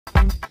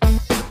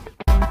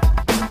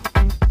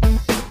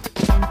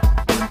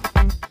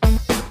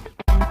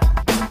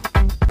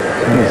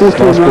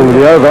Last ball of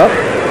the over.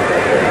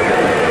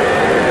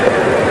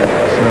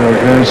 So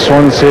again,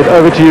 Swan said,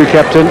 over to you,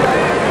 captain.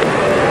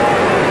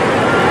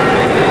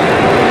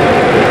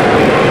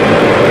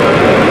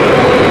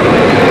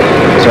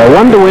 So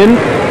 1 to win.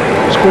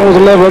 Scores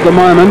 11 at the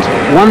moment.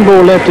 1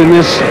 ball left in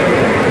this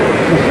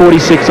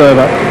 46th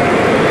over.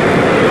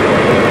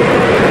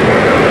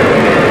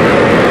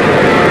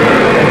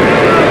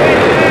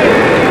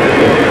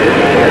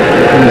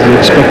 Here's the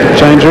expected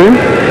change room.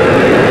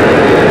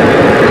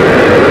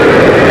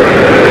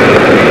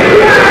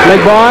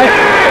 Leg by,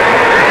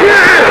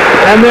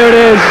 and there it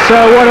is. So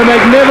what a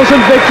magnificent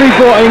victory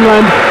for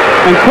England,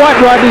 and quite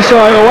rightly so.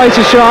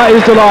 Oasis Shah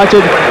is delighted,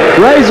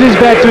 raises his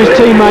bat to his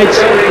teammates,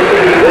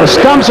 the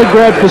stumps are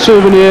grabbed for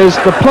souvenirs,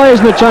 the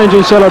players in the change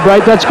room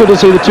celebrate. That's good to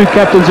see the two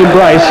captains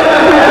embrace.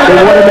 So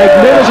what a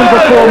magnificent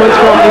performance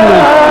from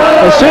England.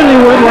 They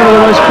certainly weren't one of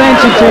the most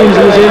fancy teams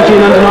in this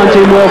NT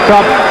Under-19 World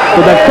Cup,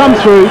 but they've come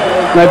through,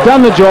 they've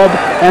done the job,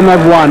 and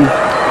they've won.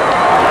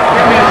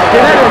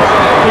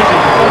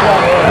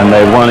 And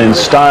they won in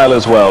style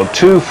as well.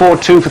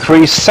 2-4-2 for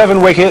 3,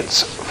 7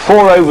 wickets,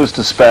 4 overs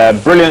to spare.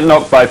 Brilliant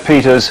knock by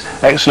Peters,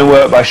 excellent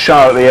work by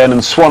Shah at the end,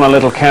 and Swan a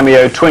little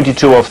cameo,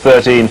 22 off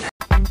 13.